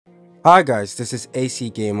Hi guys, this is AC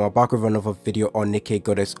Gamer back with another video on Nikke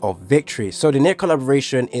Goddess of Victory. So the Nier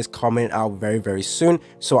collaboration is coming out very soon,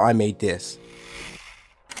 so I made this.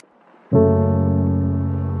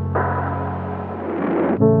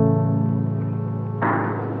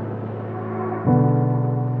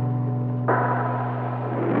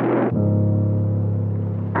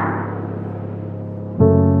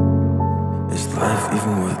 Is life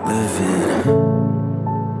even worth living?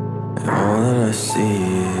 And all that I see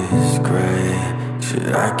is gray.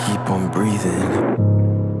 Should I keep on breathing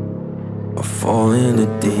or fall in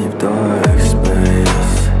a deep dark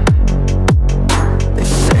space? They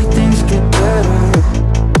say things get better,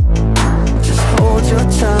 just hold your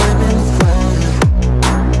time and wait.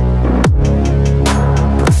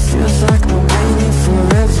 But it feels like I'm waiting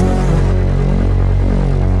forever.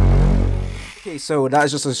 Okay, so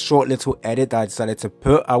that's just a short little edit that I decided to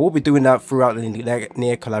put. I will be doing that throughout the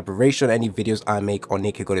Nier collaboration. Any videos I make on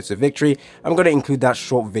Nikke Goddess of Victory, I'm going to include that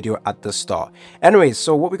short video at the start. Anyways,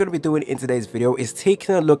 so what we're going to be doing in today's video is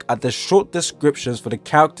taking a look at the short descriptions for the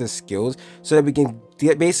character skills so that we can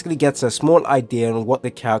basically get a small idea on what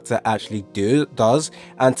the character actually does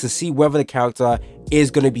and to see whether the character is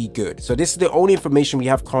going to be good. So this is the only information we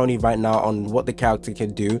have currently right now on what the character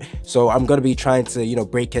can do. So I'm going to be trying to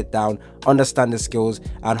break it down, understand the skills,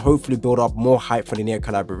 and hopefully build up more hype for the Nier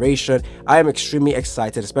collaboration. I am extremely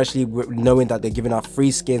excited, especially knowing that they're giving out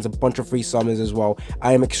free skins, a bunch of free summons as well.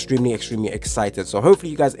 I am extremely excited. So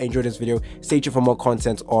hopefully you guys enjoyed this video. Stay tuned for more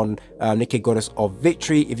content on Nikke Goddess of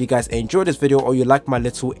Victory. If you guys enjoyed this video or you like my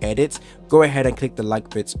little edits, go ahead and click the like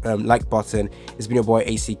button. It's been your boy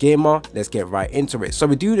AC Gamer. Let's get right into it. So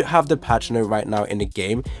we do have the patch note right now in the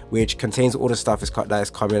game, which contains all the stuff that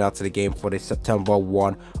is coming out to the game for the September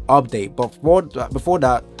 1 update. But before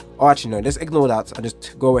that, oh, actually no, let's ignore that and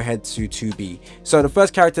just go ahead to 2B. So the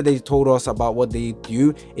first character they told us about what they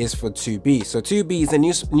do is for 2B. So 2B is a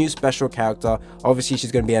new special character. Obviously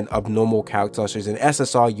she's going to be an abnormal character. She's an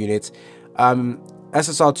SSR unit.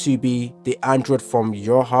 SSR 2B, the android from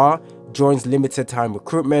Yoha, joins limited time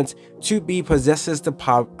recruitment. 2B possesses the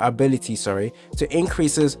ability to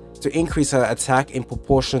increase her attack in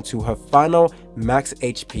proportion to her final max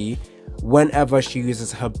HP. Whenever she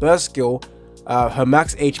uses her burst skill, her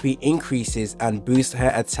max HP increases and boosts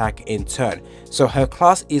her attack in turn. So her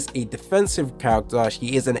class is a defensive character.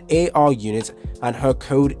 She is an AR unit and her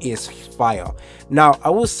code is fire. Now I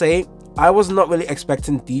will say I was not really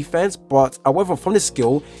expecting defense, but however from the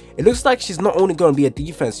skill it looks like she's not only going to be a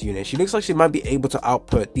defense unit, she looks like she might be able to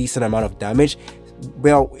output decent amount of damage.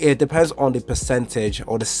 Well, it depends on the percentage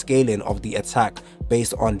or the scaling of the attack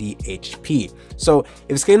based on the HP. So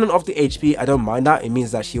if scaling of the HP, I don't mind that. It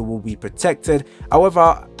means that she will be protected.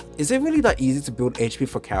 However, is it really that easy to build HP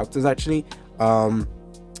for characters actually? Let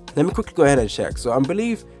me quickly go ahead and check. So I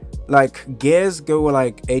believe like gears go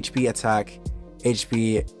like HP attack,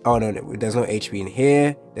 HP. Oh no, there's no HP in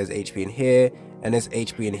here. There's HP in here, and there's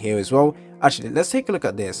HP in here as well. Actually, let's take a look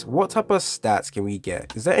at this. What type of stats can we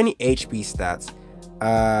get? Is there any HP stats?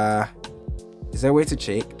 Is there a way to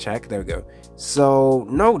check? There we go. So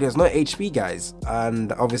no, there's no HP, guys,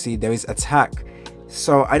 and obviously there is attack.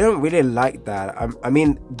 So I don't really like that. I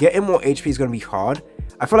mean, getting more HP is going to be hard.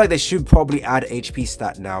 I feel like they should probably add HP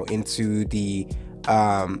stat now into the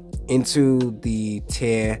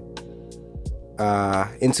tier,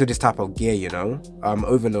 into this type of gear,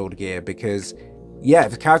 overload gear, because yeah,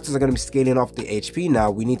 if the characters are going to be scaling off the HP now,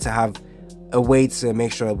 we need to have a way to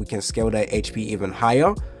make sure we can scale their HP even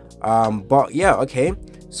higher. But yeah, okay,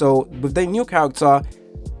 so with the new character,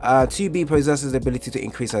 2B possesses the ability to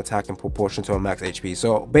increase her attack in proportion to her max HP.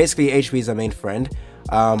 So basically HP is her main friend.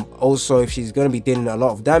 Also, if she's going to be dealing a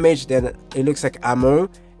lot of damage, then it looks like ammo,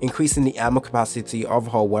 increasing the ammo capacity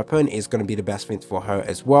of her weapon is going to be the best thing for her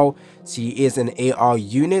as well. She is an AR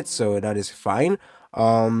unit, so that is fine.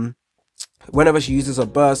 Whenever she uses a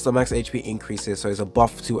burst, the max HP increases, so it's a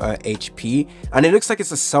buff to her HP, and it looks like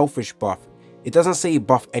it's a selfish buff. It doesn't say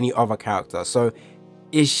buff any other character. So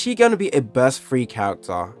is she going to be a burst free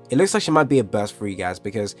character? It looks like she might be a burst free, guys,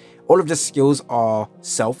 because all of the skills are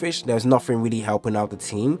selfish. There's nothing really helping out the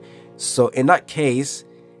team. So in that case,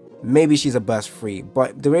 maybe she's a burst free,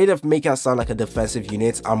 but the way they make her sound like a defensive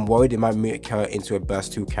unit, I'm worried it might make her into a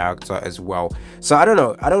burst 2 character as well. So I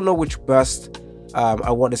don't know which burst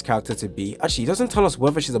I want this character to be. Actually, it doesn't tell us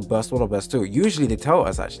whether she's a burst 1 or burst 2. Usually they tell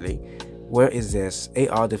us. Actually, where is this?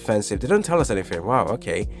 AR defensive. They don't tell us anything. Wow,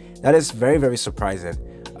 okay, that is very surprising.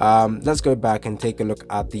 Let's go back and take a look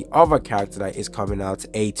at the other character that is coming out,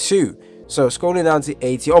 A2. So scrolling down to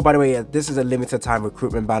 80. Oh, by the way, yeah, this is a limited time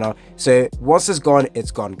recruitment banner. So once it's gone,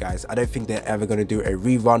 guys. I don't think they're ever going to do a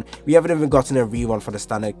rerun. We haven't even gotten a rerun for the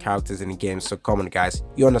standard characters in the game. So come on, guys.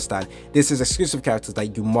 You understand. This is exclusive characters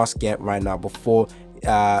that you must get right now before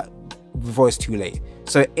it's too late.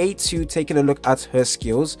 So A2, taking a look at her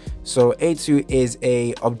skills. So A2 is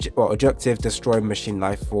a objective destroy machine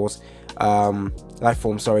life form,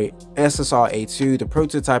 sorry. SSR A2, the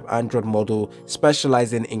prototype android model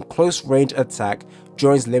specializing in close range attack,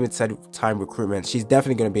 joins limited time recruitment. She's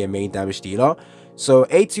definitely going to be a main damage dealer. So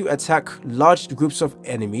A2 attack large groups of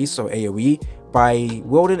enemies, so AoE, by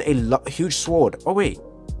wielding a huge sword. Oh wait,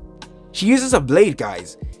 she uses a blade,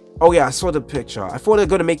 guys. Oh yeah, I saw the picture. I thought they're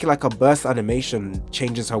going to make it like a burst animation,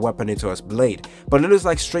 changes her weapon into a blade. But it looks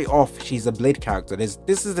like straight off, she's a blade character. This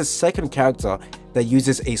is the second character that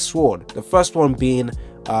uses a sword. The first one being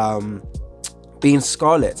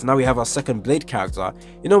Scarlet. Now we have our second blade character.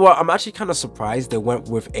 You know what? I'm actually kind of surprised they went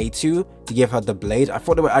with A2 to give her the blade. I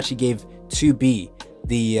thought they would actually give 2B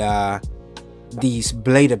the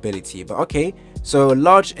blade ability. But okay. So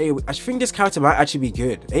large A, I think this character might actually be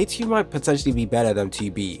good. A2 might potentially be better than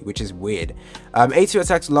 2B, which is weird. A2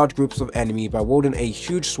 attacks large groups of enemy by wielding a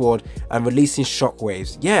huge sword and releasing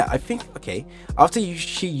shockwaves. Yeah, I think, okay. After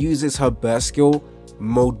she uses her burst skill,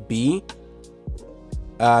 mode B,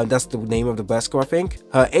 that's the name of the burst skill, I think.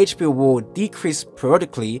 Her HP will decrease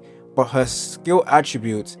periodically, but her skill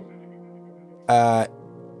attribute,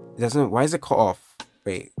 doesn't, why is it cut off?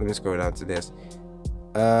 Wait, let me just go down to this.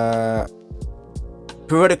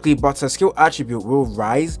 Periodically, but her skill attribute will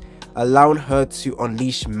rise, allowing her to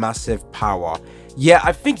unleash massive power. Yeah,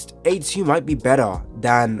 I think A2 might be better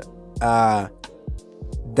than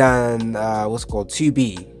what's called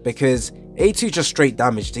 2B, because A2 just straight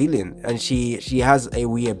damage dealing, and she has a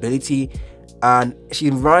weird ability, and she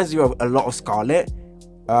reminds you of a lot of Scarlet.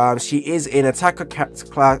 She is an attacker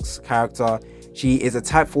class character. She is a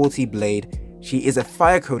type 40 blade. She is a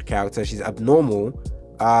fire code character. She's abnormal.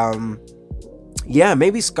 Yeah,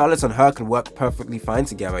 maybe Scarlet and her can work perfectly fine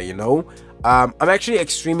together, you know. I'm actually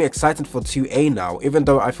extremely excited for 2A now, even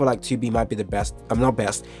though I feel like 2B might be the best.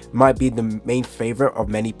 Might be the main favorite of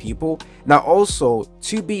many people. Now also,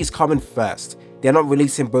 2B is coming first. They're not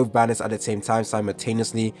releasing both banners at the same time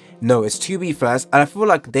simultaneously. No, it's 2B first, and I feel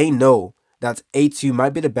like they know that A2 might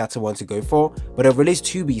be the better one to go for, but they'll release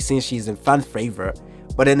 2B since she's a fan favorite,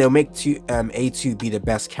 but then they'll make A2 be the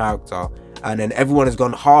best character, and then everyone has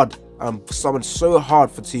gone hard, summoned so hard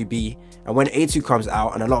for 2B, and when A2 comes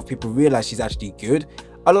out and a lot of people realize she's actually good,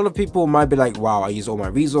 a lot of people might be like, wow, I use all my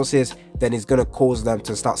resources, then it's going to cause them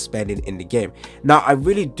to start spending in the game. Now, I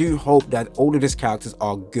really do hope that all of these characters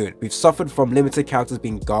are good. We've suffered from limited characters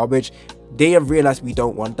being garbage. They have realized we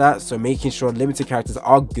don't want that, so making sure limited characters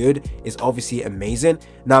are good is obviously amazing.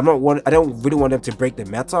 Now, I don't really want them to break the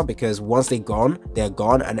meta, because once they're gone,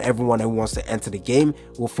 and everyone who wants to enter the game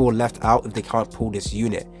will feel left out if they can't pull this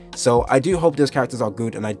unit. So I do hope those characters are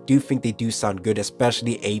good, and I do think they do sound good,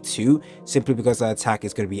 especially A2, simply because the attack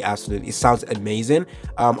is going to be it sounds amazing.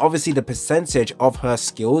 Obviously the percentage of her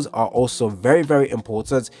skills are also very, very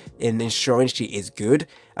important in ensuring she is good.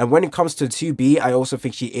 And when it comes to 2B, I also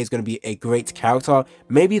think she is going to be a great character,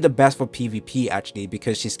 maybe the best for PvP actually,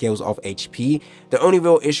 because she scales off HP. The only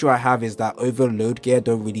real issue I have is that overload gear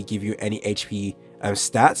don't really give you any HP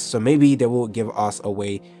stats, so maybe they will give us a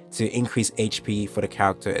way to increase HP for the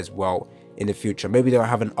character as well in the future. Maybe they'll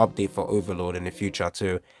have an update for overload in the future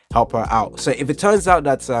to help her out. So if it turns out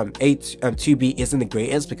that 2B isn't the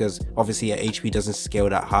greatest, because obviously her HP doesn't scale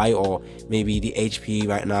that high, or maybe the HP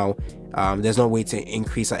right now, there's no way to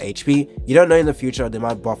increase her HP, you don't know, in the future they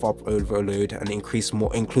might buff up overload and include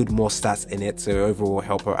more stats in it to overall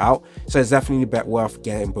help her out. So it's definitely worth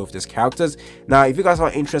getting both these characters. Now, if you guys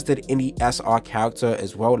are interested in the SR character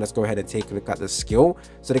as well, let's go ahead and take a look at the skill.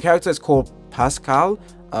 So the character is called Pascal,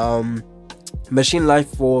 machine life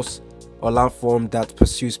force or life form that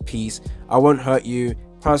pursues peace. I won't hurt you.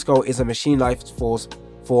 Pascal is a machine life force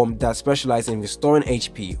form that specializes in restoring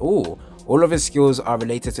HP. All of his skills are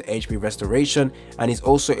related to HP restoration, and he's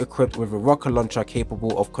also equipped with a rocket launcher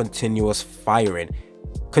capable of continuous firing.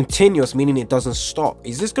 Continuous meaning it doesn't stop.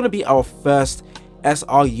 Is this going to be our first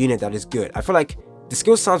SR unit that is good? I feel like the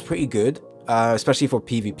skill sounds pretty good, especially for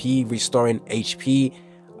PvP, restoring HP.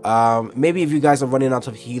 Maybe if you guys are running out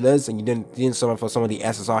of healers and you didn't summon for some of the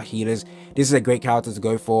SSR healers, this is a great character to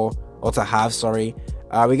go for, or to have, sorry.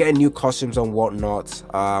 We're getting new costumes and whatnot.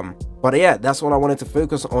 But yeah, that's what I wanted to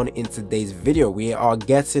focus on in today's video. We are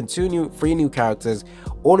getting three new characters.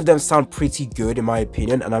 All of them sound pretty good in my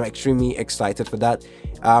opinion, and I'm extremely excited for that.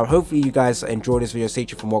 Hopefully you guys enjoy this video. Stay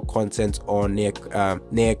tuned for more content on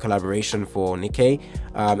Nier collaboration for Nikke.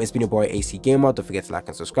 It's been your boy AC Gamer. Don't forget to like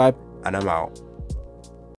and subscribe, and I'm out.